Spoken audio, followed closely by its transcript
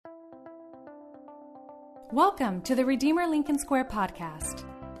Welcome to the Redeemer Lincoln Square podcast.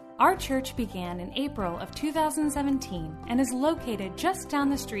 Our church began in April of 2017 and is located just down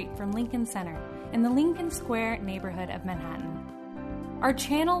the street from Lincoln Center in the Lincoln Square neighborhood of Manhattan. Our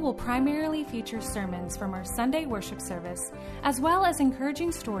channel will primarily feature sermons from our Sunday worship service, as well as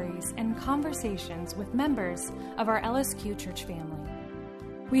encouraging stories and conversations with members of our LSQ church family.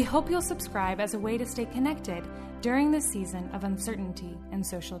 We hope you'll subscribe as a way to stay connected during this season of uncertainty and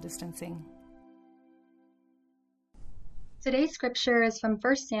social distancing. Today's scripture is from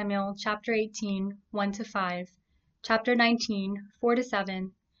 1 Samuel chapter 18, 1-5, chapter 19,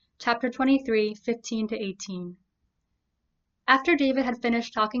 4-7, chapter 23, 15-18. After David had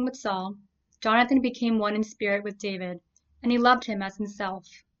finished talking with Saul, Jonathan became one in spirit with David, and he loved him as himself.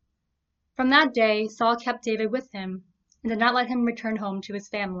 From that day, Saul kept David with him and did not let him return home to his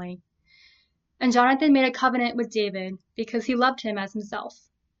family. And Jonathan made a covenant with David because he loved him as himself.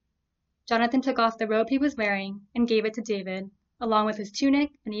 Jonathan took off the robe he was wearing and gave it to David, along with his tunic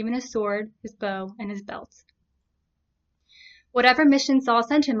and even his sword, his bow, and his belt. Whatever mission Saul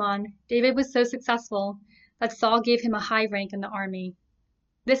sent him on, David was so successful that Saul gave him a high rank in the army.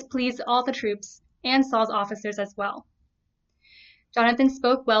 This pleased all the troops and Saul's officers as well. Jonathan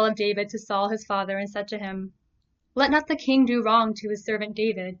spoke well of David to Saul his father and said to him, "Let not the king do wrong to his servant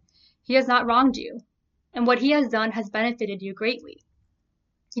David. He has not wronged you, and what he has done has benefited you greatly.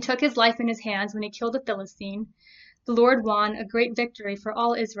 He took his life in his hands when he killed a Philistine. The Lord won a great victory for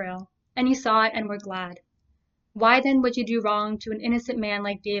all Israel, and you saw it and were glad. Why then would you do wrong to an innocent man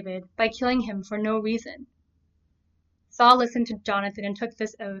like David by killing him for no reason?" Saul listened to Jonathan and took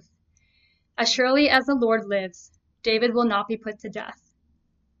this oath: "As surely as the Lord lives, David will not be put to death."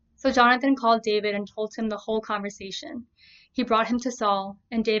 So Jonathan called David and told him the whole conversation. He brought him to Saul,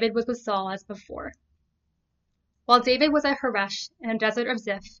 and David was with Saul as before. While David was at Horesh in the desert of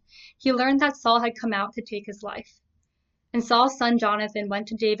Ziph, he learned that Saul had come out to take his life. And Saul's son Jonathan went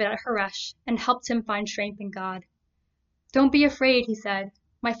to David at Horesh and helped him find strength in God. "Don't be afraid," he said.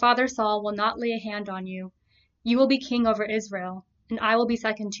 "My father Saul will not lay a hand on you. You will be king over Israel, and I will be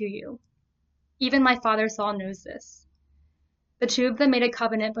second to you. Even my father Saul knows this." The two of them made a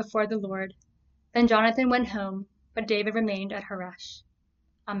covenant before the Lord. Then Jonathan went home, but David remained at Horesh.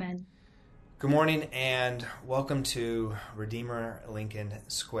 Amen. Good morning and welcome to Redeemer Lincoln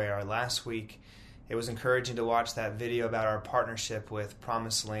Square. Last week, it was encouraging to watch that video about our partnership with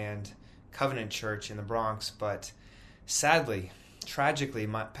Promised Land Covenant Church in the Bronx, but sadly, tragically,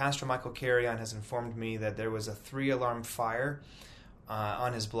 Pastor Michael Carrion has informed me that there was a 3-alarm fire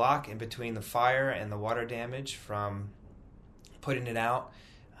on his block. In between the fire and the water damage from putting it out,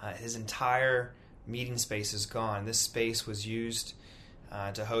 his entire meeting space is gone. This space was used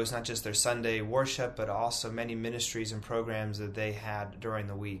to host not just their Sunday worship, but also many ministries and programs that they had during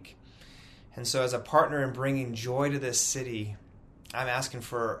the week. And so as a partner in bringing joy to this city, I'm asking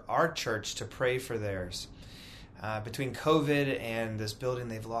for our church to pray for theirs. Between COVID and this building,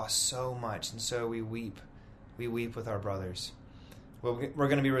 they've lost so much, and so we weep. We weep with our brothers. We're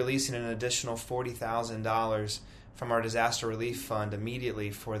going to be releasing an additional $40,000 from our disaster relief fund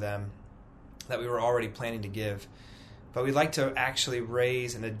immediately for them that we were already planning to give. But we'd like to actually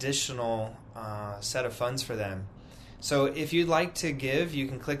raise an additional set of funds for them. So if you'd like to give, you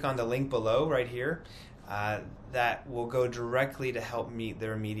can click on the link below right here. That will go directly to help meet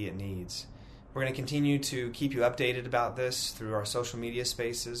their immediate needs. We're going to continue to keep you updated about this through our social media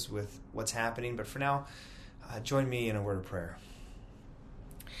spaces with what's happening. But for now, join me in a word of prayer.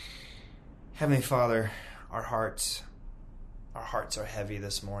 Heavenly Father, our hearts are heavy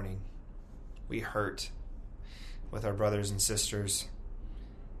this morning. We hurt with our brothers and sisters.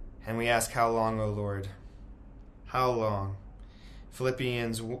 And we ask, how long, O Lord? How long?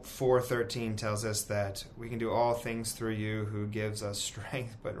 Philippians 4:13 tells us that we can do all things through you who gives us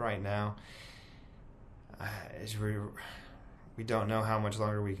strength. But right now, we don't know how much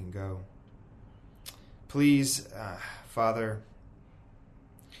longer we can go. Please, Father,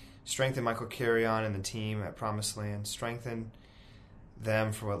 strengthen Michael Carrion and the team at Promised Land. Strengthen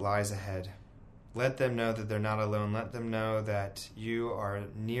them for what lies ahead. Let them know that they're not alone. Let them know that you are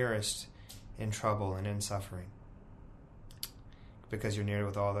nearest in trouble and in suffering, because you're near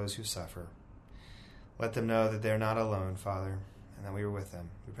with all those who suffer. Let them know that they're not alone, Father, and that we are with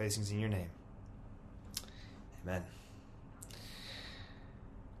them. We pray these things in your name. Amen.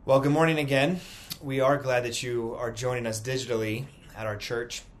 Well, good morning again. We are glad that you are joining us digitally at our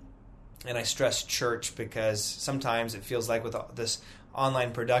church. And I stress church because sometimes it feels like with this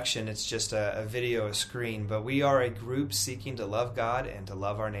online production, it's just a video, a screen. But we are a group seeking to love God and to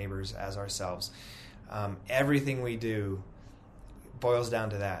love our neighbors as ourselves. Everything we do boils down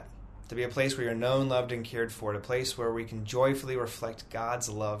to that, to be a place where you're known, loved, and cared for, a place where we can joyfully reflect God's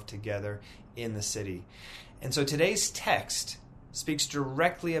love together in the city. And so today's text speaks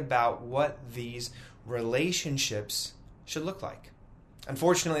directly about what these relationships should look like.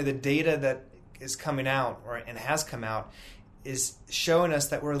 Unfortunately, the data that is coming out, and has come out, is showing us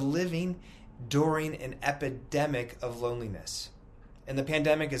that we're living during an epidemic of loneliness. And the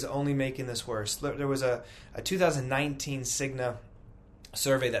pandemic is only making this worse. There was a 2019 Cigna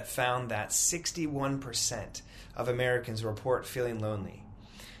survey that found that 61% of Americans report feeling lonely.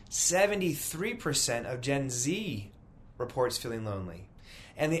 73% of Gen Z reports feeling lonely.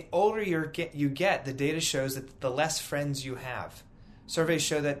 And the older you get, the data shows that the less friends you have. Surveys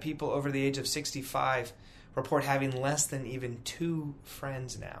show that people over the age of 65 report having less than even 2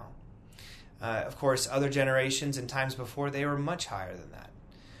 friends now. Of course, other generations and times before, they were much higher than that.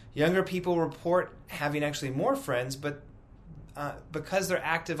 Younger people report having actually more friends, but because they're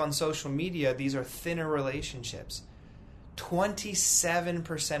active on social media, these are thinner relationships.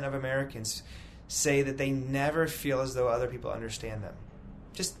 27% of Americans say that they never feel as though other people understand them.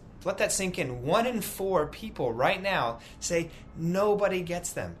 Just let that sink in. 1 in 4 people right now say nobody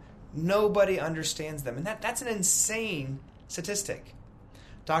gets them. Nobody understands them. And that's an insane statistic.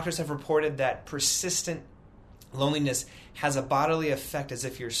 Doctors have reported that persistent loneliness has a bodily effect as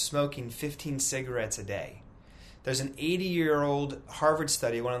if you're smoking 15 cigarettes a day. There's an 80-year-old Harvard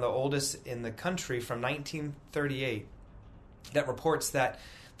study, one of the oldest in the country, from 1938, that reports that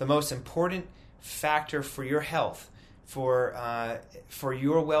the most important factor for your health, for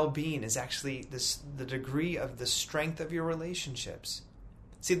your well-being, is actually the degree of the strength of your relationships.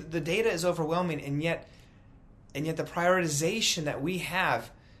 See, the data is overwhelming, and yet the prioritization that we have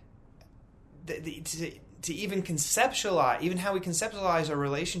to even conceptualize, even how we conceptualize our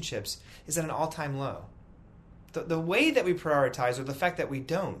relationships, is at an all-time low. The way that we prioritize, or the fact that we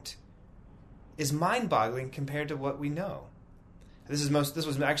don't, is mind-boggling compared to what we know. This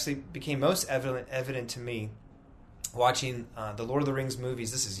became most evident to me watching the Lord of the Rings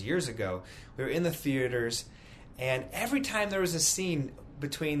movies. This is years ago. We were in the theaters, and every time there was a scene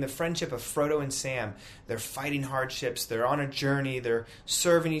between the friendship of Frodo and Sam, they're fighting hardships, they're on a journey, they're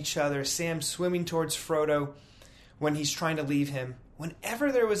serving each other, Sam swimming towards Frodo when he's trying to leave him.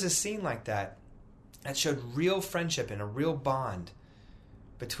 Whenever there was a scene like that showed real friendship and a real bond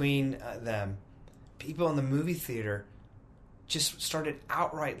between them, people in the movie theater just started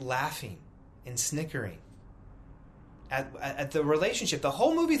outright laughing and snickering at the relationship. The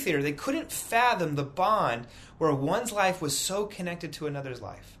whole movie theater, they couldn't fathom the bond where one's life was so connected to another's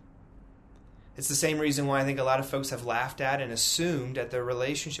life. It's the same reason why I think a lot of folks have laughed at and assumed at the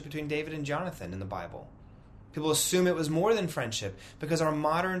relationship between David and Jonathan in the Bible. People assume it was more than friendship because our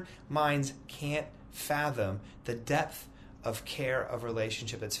modern minds can't fathom the depth of care of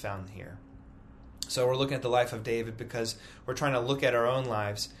relationship that's found here. So we're looking at the life of David because we're trying to look at our own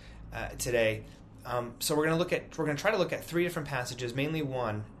lives today. So we're going to try to look at 3 different passages, mainly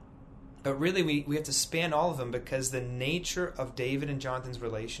one, but really we have to span all of them because the nature of David and Jonathan's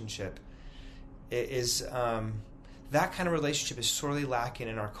relationship is that kind of relationship is sorely lacking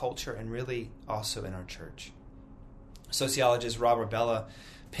in our culture and really also in our church. Sociologist Rob Rebella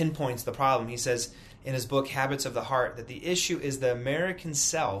pinpoints the problem. He says in his book Habits of the Heart that the issue is the American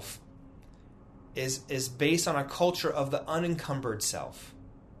self is based on a culture of the unencumbered self.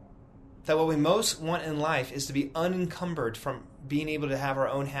 That what we most want in life is to be unencumbered from being able to have our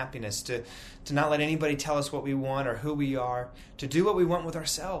own happiness, to not let anybody tell us what we want or who we are, to do what we want with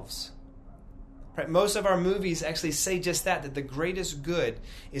ourselves. Right? Most of our movies actually say just that the greatest good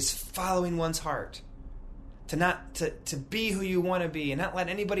is following one's heart. To be who you want to be and not let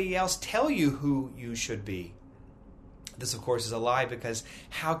anybody else tell you who you should be. This, of course, is a lie because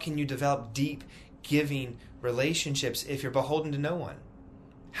how can you develop deep, giving relationships if you're beholden to no one?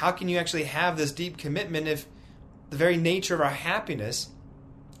 How can you actually have this deep commitment if the very nature of our happiness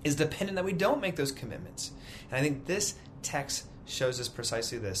is dependent that we don't make those commitments? And I think this text shows us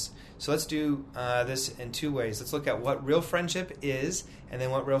precisely this. So let's do this in 2 ways. Let's look at what real friendship is and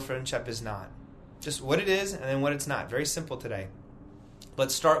then what real friendship is not. Just what it is and then what it's not. Very simple today.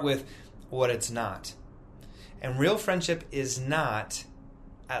 Let's start with what it's not. And real friendship is not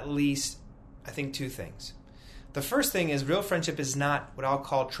at least, I think, 2 things. The first thing is real friendship is not what I'll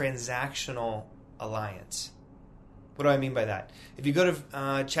call transactional alliance. What do I mean by that? If you go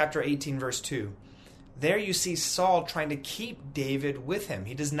to chapter 18, verse 2, there you see Saul trying to keep David with him.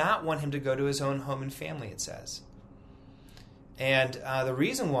 He does not want him to go to his own home and family, it says. And the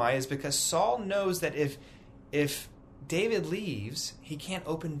reason why is because Saul knows that if David leaves, he can't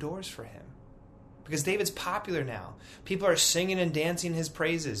open doors for him. because David's popular now. People are singing and dancing his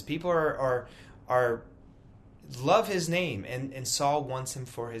praises. People are love his name, and Saul wants him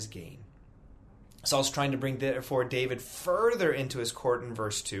for his gain. Saul's trying to bring therefore David further into his court in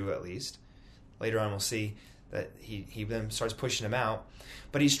verse 2 at least. Later on we'll see that he then starts pushing him out.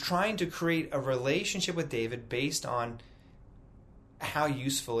 But he's trying to create a relationship with David based on how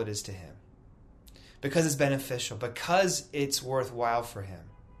useful it is to him. Because it's beneficial, because it's worthwhile for him.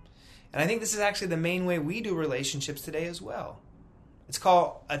 And I think this is actually the main way we do relationships today as well. It's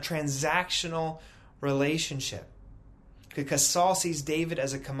called a transactional relationship, because Saul sees David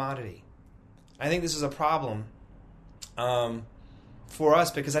as a commodity. I think this is a problem for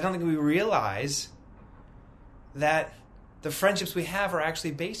us, because I don't think we realize that the friendships we have are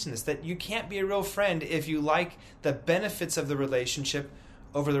actually based in this, that you can't be a real friend if you like the benefits of the relationship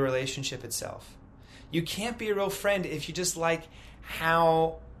over the relationship itself. You can't be a real friend if you just like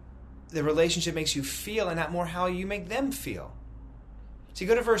how the relationship makes you feel and not more how you make them feel. So you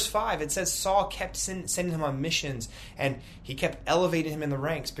go to verse 5, it says Saul kept sending him on missions, and he kept elevating him in the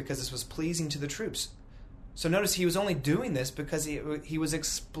ranks because this was pleasing to the troops. So notice he was only doing this because he was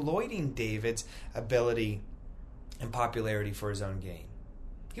exploiting David's ability and popularity for his own gain.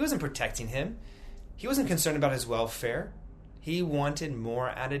 He wasn't protecting him. He wasn't concerned about his welfare. He wanted more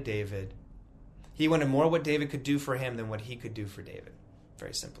out of David. He wanted more what David could do for him than what he could do for David,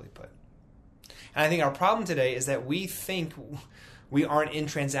 very simply put. And I think our problem today is that we think we aren't in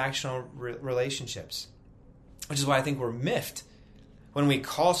transactional relationships, which is why I think we're miffed when we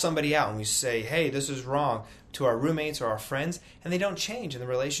call somebody out and we say, hey, this is wrong, to our roommates or our friends, and they don't change, and the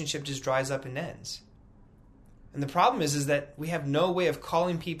relationship just dries up and ends. And the problem is that we have no way of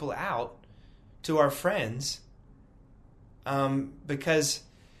calling people out to our friends because,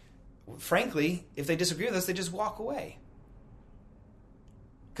 frankly, if they disagree with us, they just walk away.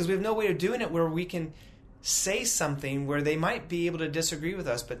 Because we have no way of doing it where we can say something where they might be able to disagree with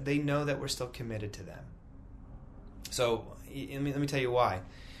us, but they know that we're still committed to them. So let me tell you why.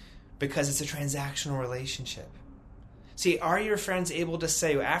 Because it's a transactional relationship. See, are your friends able to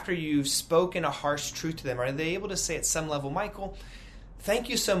say, after you've spoken a harsh truth to them, are they able to say at some level, Michael, thank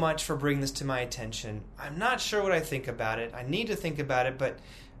you so much for bringing this to my attention. I'm not sure what I think about it. I need to think about it, but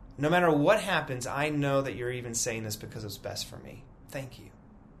no matter what happens, I know that you're even saying this because it's best for me. Thank you.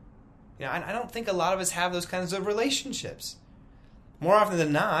 You know, I don't think a lot of us have those kinds of relationships. More often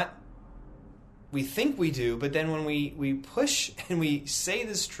than not, we think we do, but then when we push and we say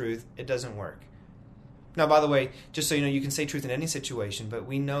this truth, it doesn't work. Now, by the way, just so you know, you can say truth in any situation, but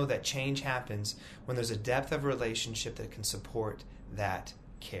we know that change happens when there's a depth of relationship that can support that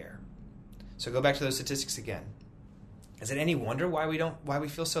care. So go back to those statistics again. Is it any wonder why we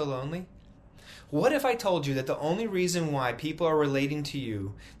feel so lonely? What if I told you that the only reason why people are relating to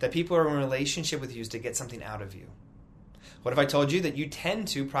you, that people are in a relationship with you, is to get something out of you? What if I told you that you tend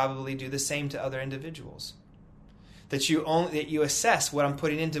to probably do the same to other individuals? That you assess what I'm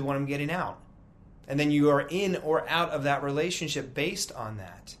putting into what I'm getting out. And then you are in or out of that relationship based on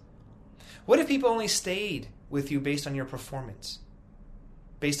that. What if people only stayed with you based on your performance?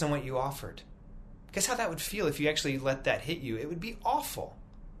 Based on what you offered? Guess how that would feel if you actually let that hit you? It would be awful.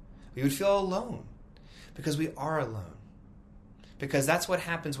 We would feel alone. Because we are alone. Because that's what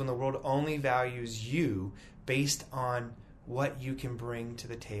happens when the world only values you based on what you can bring to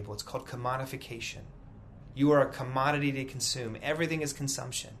the table. It's called commodification. You are a commodity to consume. Everything is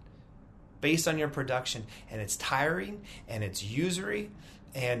consumption based on your production, and it's tiring and it's usury,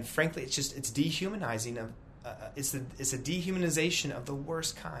 and frankly, it's dehumanizing. It's a dehumanization of the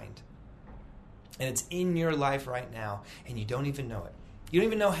worst kind, and it's in your life right now, and you don't even know it. You don't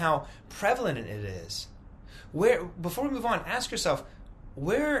even know how prevalent it is. Before we move on, ask yourself,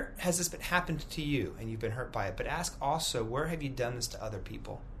 where has this happened to you and you've been hurt by it? But ask also, where have you done this to other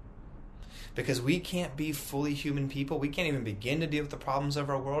people? Because we can't be fully human people. We can't even begin to deal with the problems of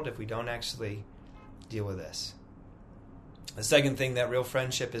our world if we don't actually deal with this. The second thing that real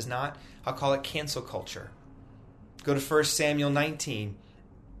friendship is not, I'll call it cancel culture. Go to 1 Samuel 19.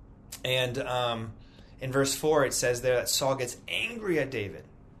 And in verse 4 it says there that Saul gets angry at David.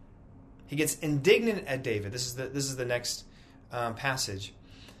 He gets indignant at David. This is the next passage.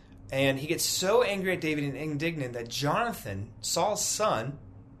 And he gets so angry at David and indignant that Jonathan, Saul's son,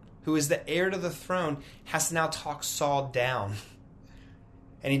 who is the heir to the throne, has to now talk Saul down.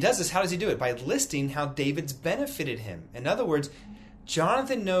 And he does this. How does he do it? By listing how David's benefited him. In other words,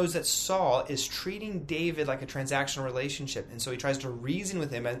 Jonathan knows that Saul is treating David like a transactional relationship, and so he tries to reason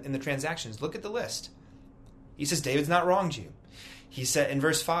with him in the transactions. Look at the list. He says, David's not wronged you. He said in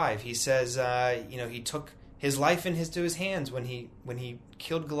verse 5, he says, he took his life into his hands when he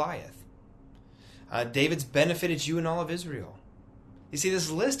killed Goliath. David's benefited you and all of Israel. You see, this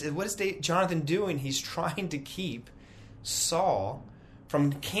list, what is Jonathan doing? He's trying to keep Saul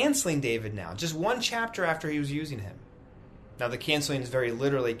from canceling David now, just one chapter after he was using him. Now, the canceling is very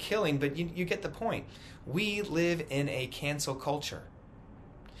literally killing, but you get the point. We live in a cancel culture.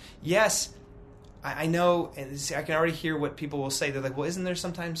 Yes, I know, and I can already hear what people will say. They're like, well, isn't there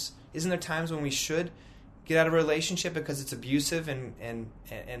times when we should get out of a relationship because it's abusive and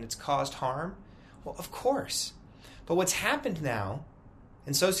it's caused harm? Well, of course. But what's happened now,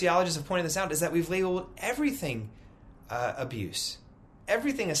 and sociologists have pointed this out, is that we've labeled everything abuse.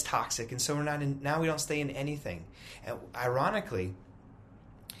 Everything is toxic, and so now we don't stay in anything. And ironically,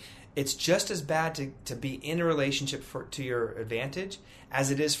 it's just as bad to be in a relationship to your advantage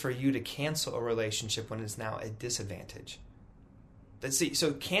as it is for you to cancel a relationship when it's now a disadvantage.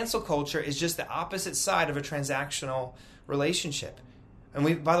 So cancel culture is just the opposite side of a transactional relationship.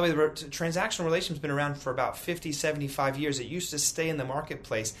 And by the way, the transactional relationship's been around for about 50, 75 years. It used to stay in the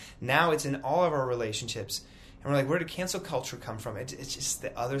marketplace. Now it's in all of our relationships. And we're like, where did cancel culture come from? It's just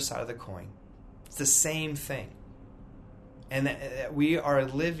the other side of the coin. It's the same thing. And that we are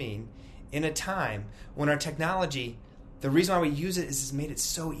living in a time when our technology, the reason why we use it is it's made it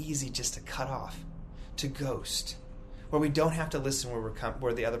so easy just to cut off, to ghost, where we don't have to listen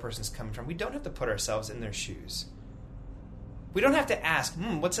where the other person's coming from. We don't have to put ourselves in their shoes. We don't have to ask,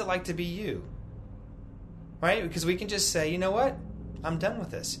 what's it like to be you? Right? Because we can just say, you know what? I'm done with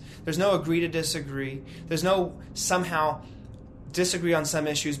this. There's no agree to disagree. There's no somehow disagree on some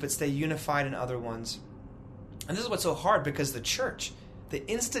issues but stay unified in other ones. And this is what's so hard, because the church, the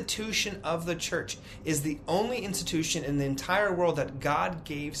institution of the church, is the only institution in the entire world that God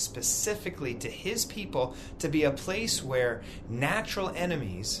gave specifically to his people to be a place where natural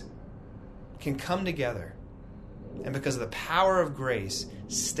enemies can come together and because of the power of grace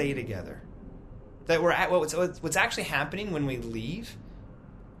stay together. That what's actually happening when we leave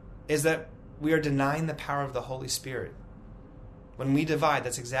is that we are denying the power of the Holy Spirit. When we divide,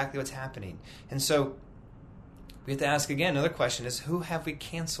 that's exactly what's happening. And so we have to ask again, another question is, who have we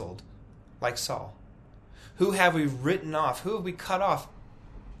canceled like Saul? Who have we written off? Who have we cut off?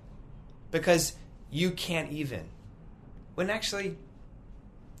 Because you can't even. When actually,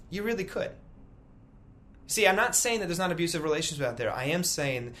 you really could. See, I'm not saying that there's not abusive relationships out there. I am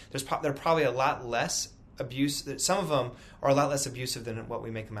saying there are probably a lot less abuse. Some of them are a lot less abusive than what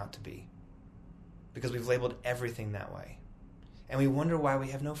we make them out to be. Because we've labeled everything that way. And we wonder why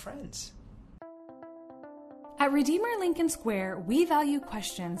we have no friends. At Redeemer Lincoln Square, we value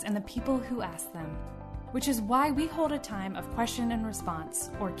questions and the people who ask them, which is why we hold a time of question and response,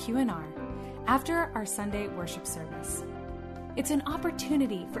 or Q&R, after our Sunday worship service. It's an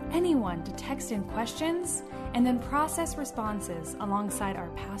opportunity for anyone to text in questions and then process responses alongside our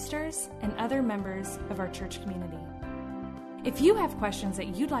pastors and other members of our church community. If you have questions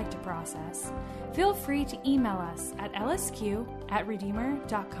that you'd like to process, feel free to email us at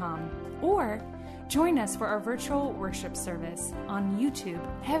lsq@redeemer.com or join us for our virtual worship service on YouTube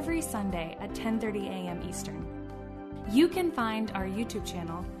every Sunday at 10:30 a.m. Eastern. You can find our YouTube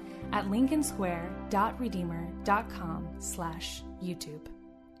channel at lincolnsquare.redeemer.com/YouTube.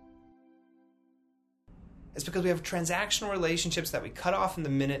 It's because we have transactional relationships that we cut off in the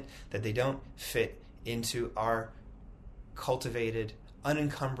minute that they don't fit into our cultivated,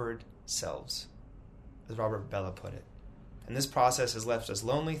 unencumbered selves, as Robert Bellah put it. And this process has left us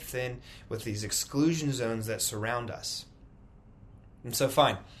lonely, thin, with these exclusion zones that surround us. And so,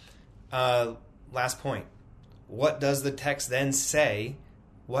 fine. Last point. What does the text then say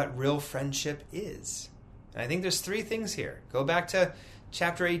what real friendship is? And I think there's three things here. Go back to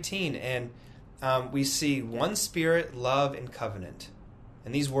chapter 18, and we see one spirit, love, and covenant.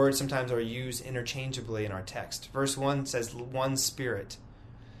 And these words sometimes are used interchangeably in our text. Verse 1 says one spirit.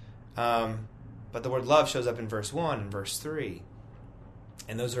 But the word love shows up in verse 1 and verse 3.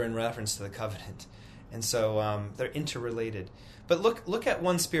 And those are in reference to the covenant. And so they're interrelated. But look at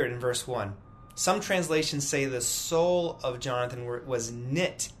one spirit in verse 1. Some translations say the soul of Jonathan was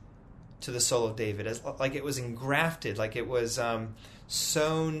knit to the soul of David, like it was engrafted, like it was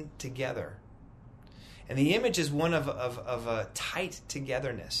sewn together. And the image is one of a tight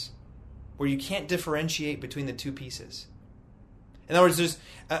togetherness, where you can't differentiate between the two pieces. In other words, there's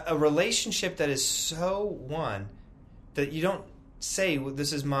a relationship that is so one that you don't say, well,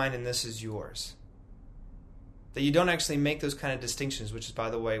 this is mine and this is yours. That you don't actually make those kind of distinctions, which is, by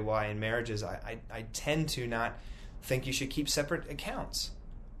the way, why in marriages I tend to not think you should keep separate accounts.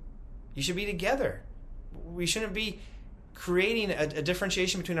 You should be together. We shouldn't be creating a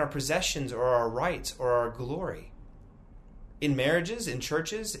differentiation between our possessions or our rights or our glory. In marriages, in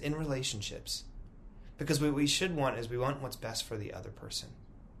churches, in relationships. Because what we should want is we want what's best for the other person.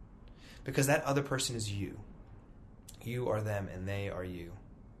 Because that other person is you. You are them and they are you.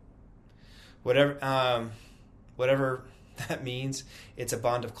 Whatever that means, it's a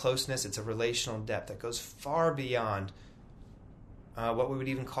bond of closeness, it's a relational depth that goes far beyond what we would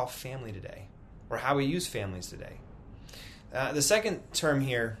even call family today, or how we use families today. The second term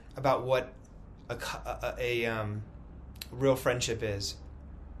here about what a real friendship is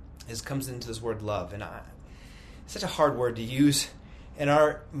comes into this word love. And it's such a hard word to use in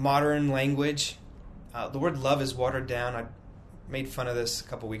our modern language. The word love is watered down. I made fun of this a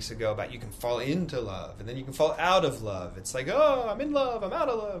couple weeks ago about you can fall into love and then you can fall out of love. It's like, oh, I'm in love, I'm out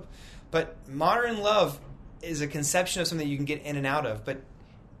of love. But modern love is a conception of something you can get in and out of. But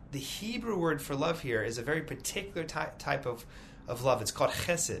the Hebrew word for love here is a very particular type of love. It's called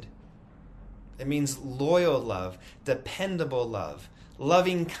chesed. It means loyal love, dependable love,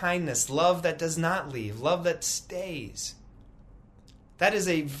 loving kindness, love that does not leave, love that stays. That is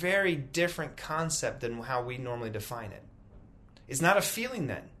a very different concept than how we normally define it. It's not a feeling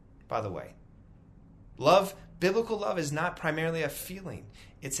then, by the way. Love, biblical love, is not primarily a feeling.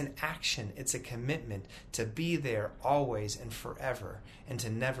 It's an action. It's a commitment to be there always and forever and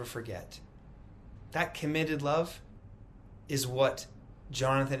to never forget. That committed love is what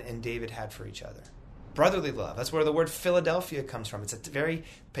Jonathan and David had for each other. Brotherly love. That's where the word Philadelphia comes from. It's a very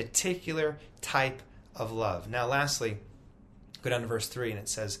particular type of love. Now, lastly, go down to verse 3, and it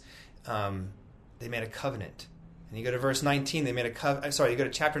says they made a covenant. And you go to verse 19, they made a covenant. Sorry, you go to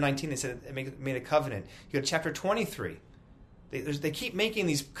chapter 19, they said they made a covenant. You go to chapter 23. They keep making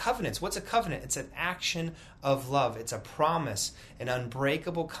these covenants. What's a covenant? It's an action of love. It's a promise, an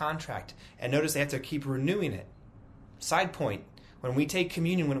unbreakable contract. And notice they have to keep renewing it. Side point, when we take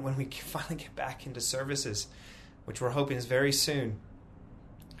communion, when we finally get back into services, which we're hoping is very soon,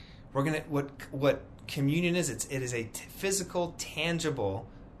 we're going to, what communion is, it is a physical, tangible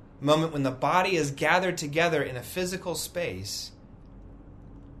moment when the body is gathered together in a physical space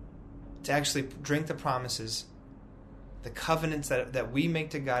to actually drink the promises, the covenants that we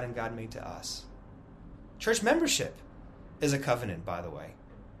make to God and God made to us. Church membership is a covenant, by the way.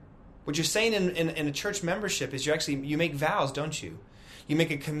 What you're saying in a church membership is you make vows, don't you? You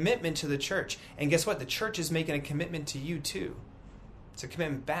make a commitment to the church. And guess what? The church is making a commitment to you too. It's a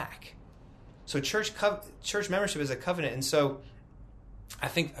commitment back. So church membership is a covenant. And so I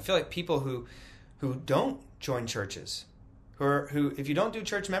feel like people who don't join churches, who if you don't do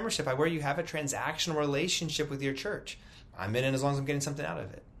church membership, where you have a transactional relationship with your church, I'm in it as long as I'm getting something out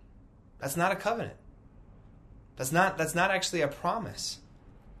of it. That's not a covenant. That's not actually a promise.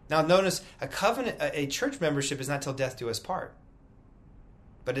 Now notice, a covenant, a church membership is not till death do us part.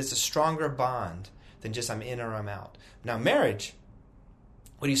 But it's a stronger bond than just I'm in or I'm out. Now marriage,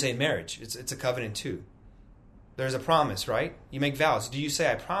 what do you say in marriage? It's a covenant too. There's a promise, right? You make vows. Do you say,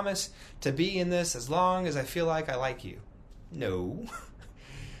 I promise to be in this as long as I feel like I like you? No.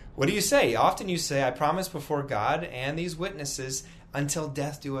 What do you say? Often you say, I promise before God and these witnesses until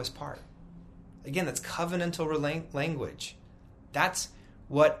death do us part. Again, that's covenantal language. That's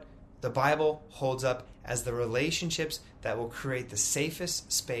what the Bible holds up as the relationships that will create the safest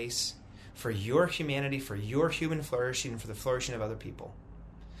space for your humanity, for your human flourishing, and for the flourishing of other people.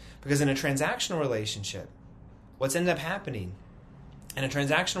 Because in a transactional relationship, what's ended up happening in a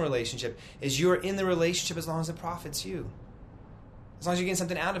transactional relationship is you're in the relationship as long as it profits you. As long as you're getting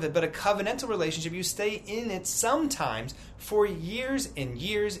something out of it. But a covenantal relationship, you stay in it sometimes for years and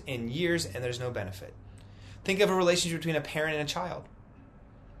years and years, and there's no benefit. Think of a relationship between a parent and a child.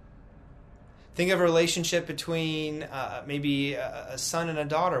 Think of a relationship between maybe a son and a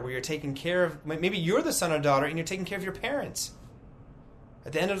daughter where you're taking care of, maybe you're the son or daughter and you're taking care of your parents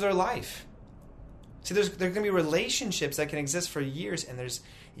at the end of their life. See, there are going to be relationships that can exist for years and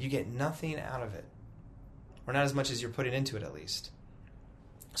you get nothing out of it. Or not as much as you're putting into it, at least.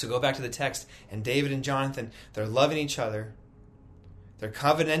 So go back to the text, and David and Jonathan, they're loving each other. They're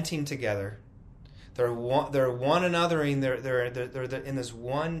covenanting together. They're one anothering. They're in this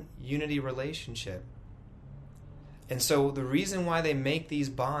one unity relationship. And so the reason why they make these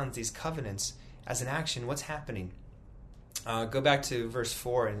bonds, these covenants, as an action, what's happening? Go back to verse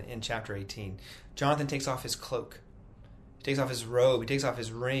 4 in chapter 18. Jonathan takes off his cloak. He takes off his robe. He takes off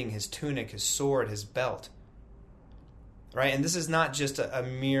his ring, his tunic, his sword, his belt. Right? And this is not just a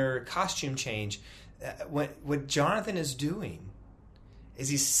mere costume change. What Jonathan is doing is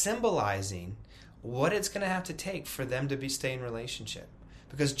he's symbolizing what it's going to have to take for them to stay in relationship.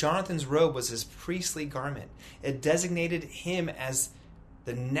 Because Jonathan's robe was his priestly garment. It designated him as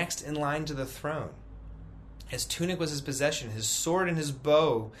the next in line to the throne. His tunic was his possession. His sword and his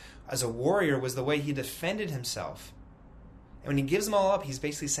bow as a warrior was the way he defended himself. And when he gives them all up, he's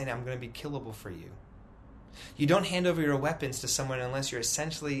basically saying, I'm going to be killable for you. You don't hand over your weapons to someone unless you're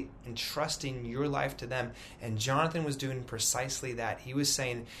essentially entrusting your life to them. And Jonathan was doing precisely that. He was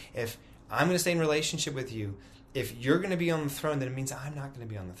saying, if I'm going to stay in relationship with you, if you're going to be on the throne, then it means I'm not going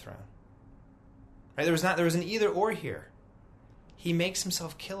to be on the throne. Right? There was an either or here. He makes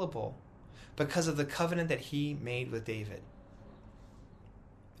himself killable because of the covenant that he made with David.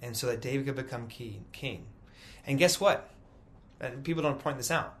 And so that David could become king. And guess what? And people don't point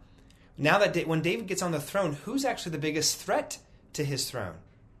this out. Now that when David gets on the throne, who's actually the biggest threat to his throne?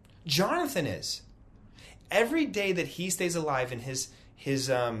 Jonathan is. Every day that he stays alive and his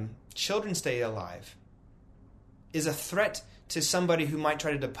children stay alive is a threat to somebody who might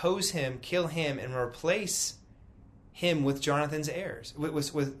try to depose him, kill him, and replace him with Jonathan's heirs,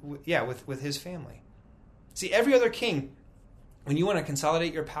 with his family. See, every other king, when you want to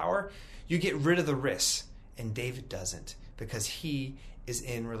consolidate your power, you get rid of the risks, and David doesn't, because he is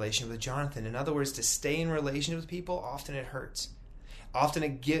in relation with Jonathan. In other words, to stay in relation with people, often it hurts.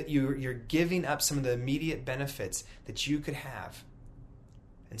 Often you're giving up some of the immediate benefits that you could have.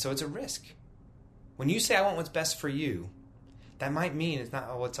 And so it's a risk. When you say, I want what's best for you, that might mean it's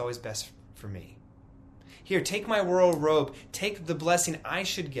not what's always best for me. Here, take my royal robe. Take the blessing I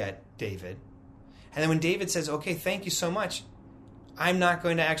should get, David. And then when David says, okay, thank you so much, I'm not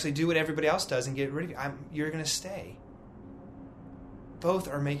going to actually do what everybody else does and get rid of you. You're going to stay. Both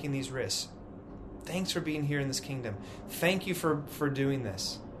are making these risks. Thanks for being here in this kingdom. Thank you for doing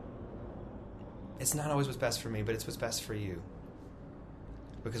this. It's not always what's best for me, but it's what's best for you.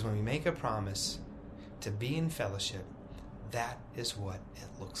 Because when we make a promise to be in fellowship, that is what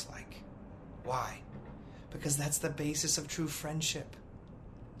it looks like. Why? Because that's the basis of true friendship.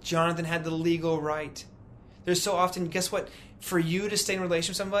 Jonathan had the legal right. There's so often, guess what? For you to stay in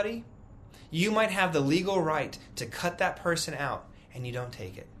relation with somebody, you might have the legal right to cut that person out, and you don't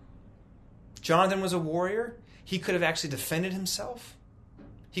take it. Jonathan was a warrior. He could have actually defended himself.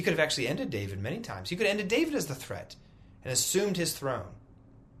 He could have actually ended David many times. He could have ended David as the threat and assumed his throne.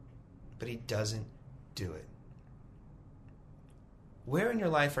 But he doesn't do it. Where in your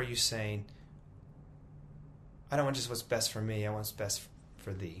life are you saying, I don't want just what's best for me, I want what's best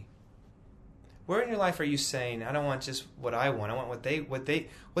for thee? Where in your life are you saying, I don't want just what I want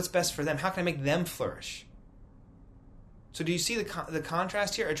what's best for them? How can I make them flourish? So do you see the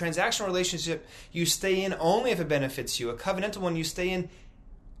contrast here? A transactional relationship you stay in only if it benefits you. A covenantal one you stay in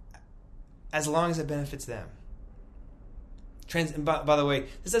as long as it benefits them. By the way,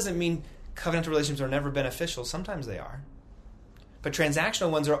 this doesn't mean covenantal relationships are never beneficial. Sometimes they are. But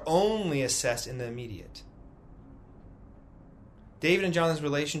transactional ones are only assessed in the immediate. David and Jonathan's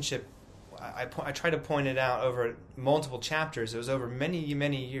relationship, I try to point it out over multiple chapters. It was over many,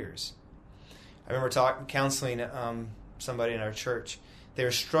 many years. I remember counseling somebody in our church. They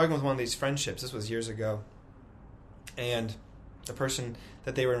were struggling with one of these friendships. This was years ago. And the person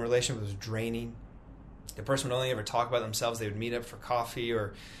that they were in relation with was draining. The person would only ever talk about themselves. They would meet up for coffee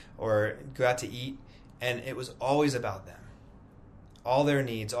or go out to eat. And it was always about them. All their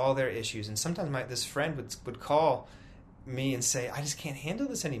needs, all their issues. And sometimes this friend would call me and say, I just can't handle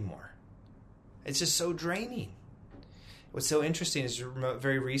this anymore. It's just so draining. What's so interesting is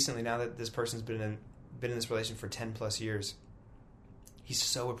very recently, now that this person's been in this relation for 10 plus years, he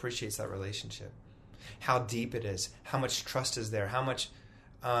so appreciates that relationship. How deep it is, how much trust is there, how much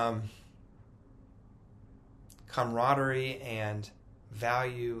camaraderie and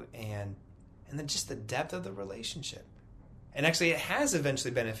value and then just the depth of the relationship. And actually it has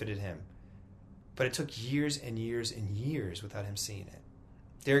eventually benefited him. But it took years and years and years without him seeing it.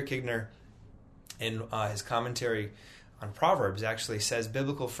 Derek Kigner, in his commentary on Proverbs, actually says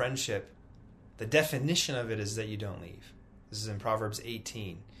biblical friendship, the definition of it is that you don't leave. This is in Proverbs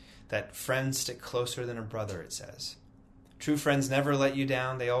 18, that friends stick closer than a brother, it says. True friends never let you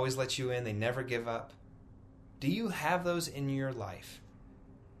down. They always let you in. They never give up. Do you have those in your life?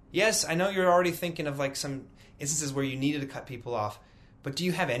 Yes, I know you're already thinking of like some instances where you needed to cut people off, but do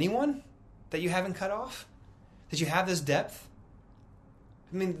you have anyone that you haven't cut off? That you have this depth?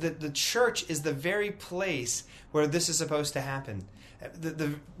 I mean, the church is the very place where this is supposed to happen.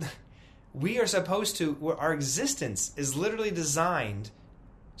 We are supposed to, our existence is literally designed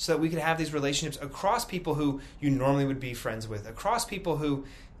so that we could have these relationships across people who you normally would be friends with, across people who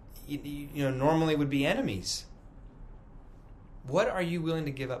normally would be enemies. What are you willing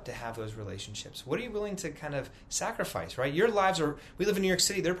to give up to have those relationships? What are you willing to kind of sacrifice, right? Your lives we live in New York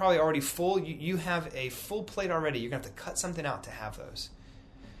City, they're probably already full. You have a full plate already. You're going to have to cut something out to have those.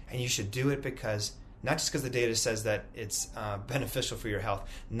 And you should do it because Not just because the data says that it's beneficial for your health.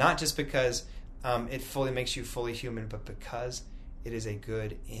 Not just because it fully makes you fully human, but because it is a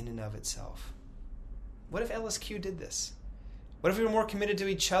good in and of itself. What if LSQ did this? What if we were more committed to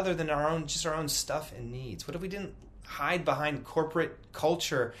each other than our own stuff and needs? What if we didn't hide behind corporate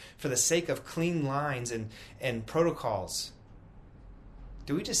culture for the sake of clean lines and protocols?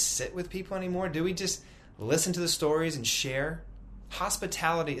 Do we just sit with people anymore? Do we just listen to the stories and share?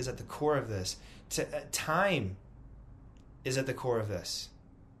 Hospitality is at the core of this. Time is at the core of this.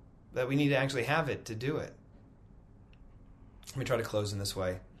 That we need to actually have it to do it. Let me try to close in this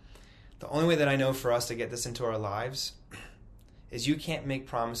way. The only way that I know for us to get this into our lives is you can't make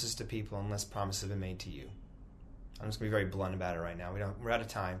promises to people unless promises have been made to you. I'm just going to be very blunt about it right now. We're out of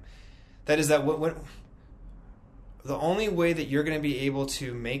time. That is that the only way that you're going to be able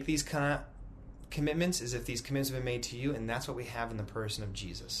to make these kind of commitments is if these commitments have been made to you, and that's what we have in the person of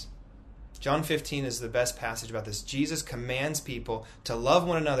Jesus. John 15 is the best passage about this. Jesus commands people to love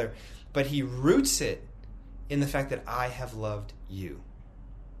one another, but he roots it in the fact that I have loved you.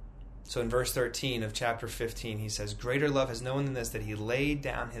 So in verse 13 of chapter 15, he says, greater love has no one than this, that he laid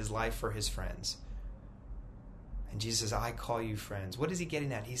down his life for his friends. And Jesus says, I call you friends. What is he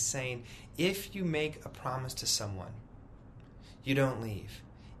getting at? He's saying, if you make a promise to someone, you don't leave,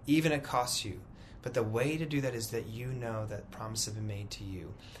 even it costs you. But the way to do that is that you know that promises have been made to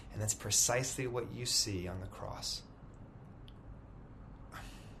you. And that's precisely what you see on the cross.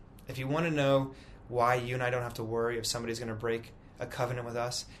 If you want to know why you and I don't have to worry if somebody's going to break a covenant with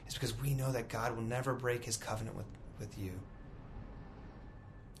us, it's because we know that God will never break his covenant with you.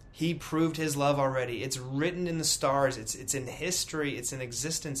 He proved his love already. It's written in the stars. It's in history. It's in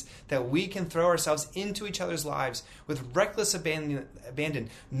existence that we can throw ourselves into each other's lives with reckless abandon,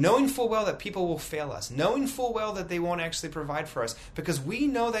 knowing full well that people will fail us, knowing full well that they won't actually provide for us, because we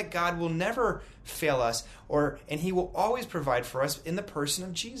know that God will never fail us, and he will always provide for us in the person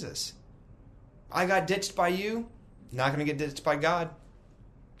of Jesus. I got ditched by you, not going to get ditched by God.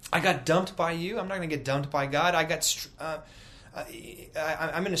 I got dumped by you, I'm not going to get dumped by God.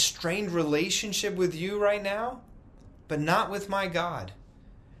 I'm in a strained relationship with you right now, but not with my God.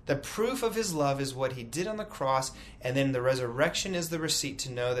 The proof of his love is what he did on the cross, and then the resurrection is the receipt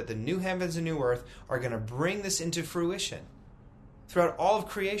to know that the new heavens and new earth are going to bring this into fruition throughout all of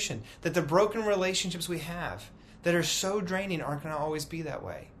creation, that the broken relationships we have that are so draining aren't going to always be that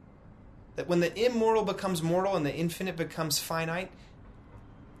way. That when the immortal becomes mortal and the infinite becomes finite,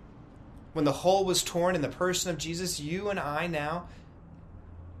 when the whole was torn in the person of Jesus, you and I now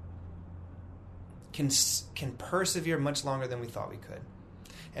can persevere much longer than we thought we could.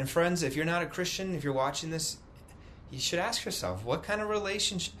 And friends, if you're not a Christian, if you're watching this, you should ask yourself, what kind of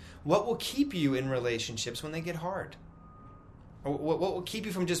relationship, what will keep you in relationships when they get hard? Or what will keep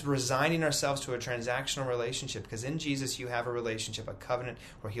you from just resigning ourselves to a transactional relationship? Because in Jesus you have a relationship, a covenant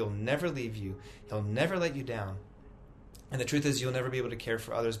where he'll never leave you. He'll never let you down. And the truth is, you'll never be able to care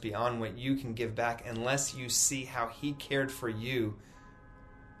for others beyond what you can give back unless you see how he cared for you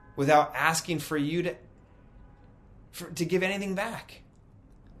without asking for you to give anything back.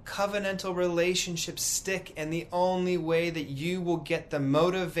 Covenantal relationships stick, and the only way that you will get the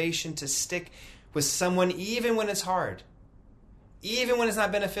motivation to stick with someone, even when it's hard, even when it's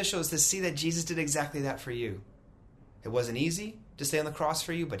not beneficial, is to see that Jesus did exactly that for you. It wasn't easy to stay on the cross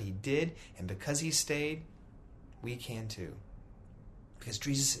for you, but he did, and because he stayed, we can too. Because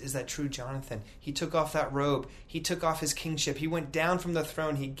Jesus is that true Jonathan. He took off that robe. He took off his kingship. He went down from the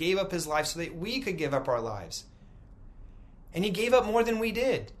throne. He gave up his life so that we could give up our lives. And he gave up more than we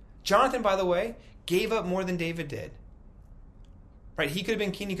did. Jonathan, by the way, gave up more than David did. Right? He could have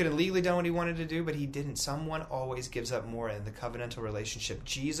been king. He could have legally done what he wanted to do, but he didn't. Someone always gives up more in the covenantal relationship.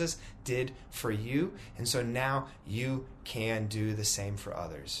 Jesus did for you, and so now you can do the same for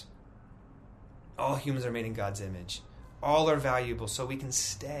others. All humans are made in God's image. All are valuable, so we can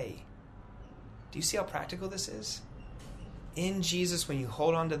stay. Do you see how practical this is? In Jesus, when you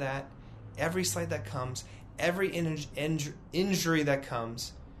hold on to that, every slight that comes, every injury that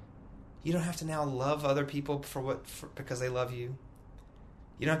comes, you don't have to now love other people because they love you.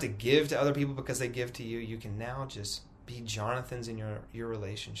 You don't have to give to other people because they give to you. You can now just be Jonathans in your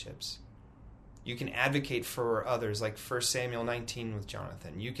relationships. You can advocate for others like 1 Samuel 19 with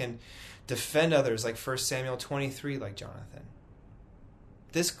Jonathan. You can defend others like 1 Samuel 23 like Jonathan.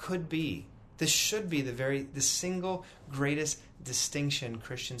 This should be the single greatest distinction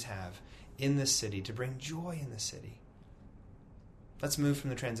Christians have in this city, to bring joy in the city. Let's move from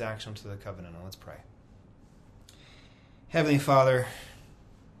the transactional to the covenantal. Let's pray. Heavenly Father,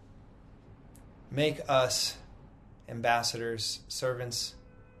 make us ambassadors, servants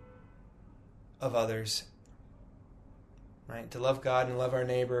of others, right? To love God and love our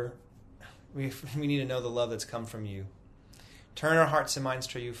neighbor, we need to know the love that's come from you. Turn our hearts and minds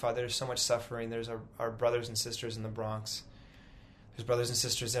to you, Father. There's so much suffering. There's our brothers and sisters in the Bronx. There's brothers and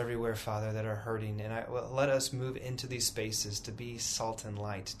sisters everywhere, Father, that are hurting. And let us move into these spaces to be salt and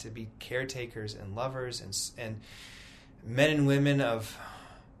light, to be caretakers and lovers and men and women of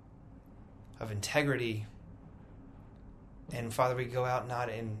integrity. And Father, we go out not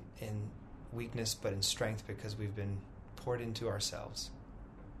in weakness but in strength because we've been poured into ourselves.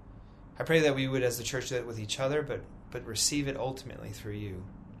 I pray that we would, as the church, do that with each other, but receive it ultimately through you.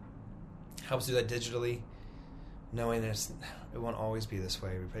 Help us do that digitally, knowing that it won't always be this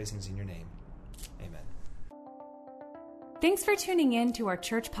way. We pray these things in your name. Amen. Thanks for tuning in to our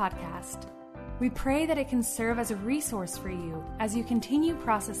church podcast. We pray that it can serve as a resource for you as you continue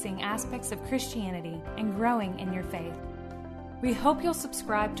processing aspects of Christianity and growing in your faith. We hope you'll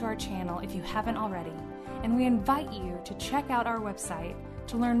subscribe to our channel if you haven't already, and we invite you to check out our website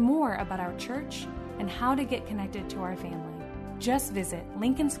to learn more about our church and how to get connected to our family. Just visit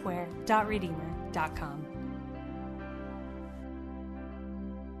lincolnsquare.redeemer.com.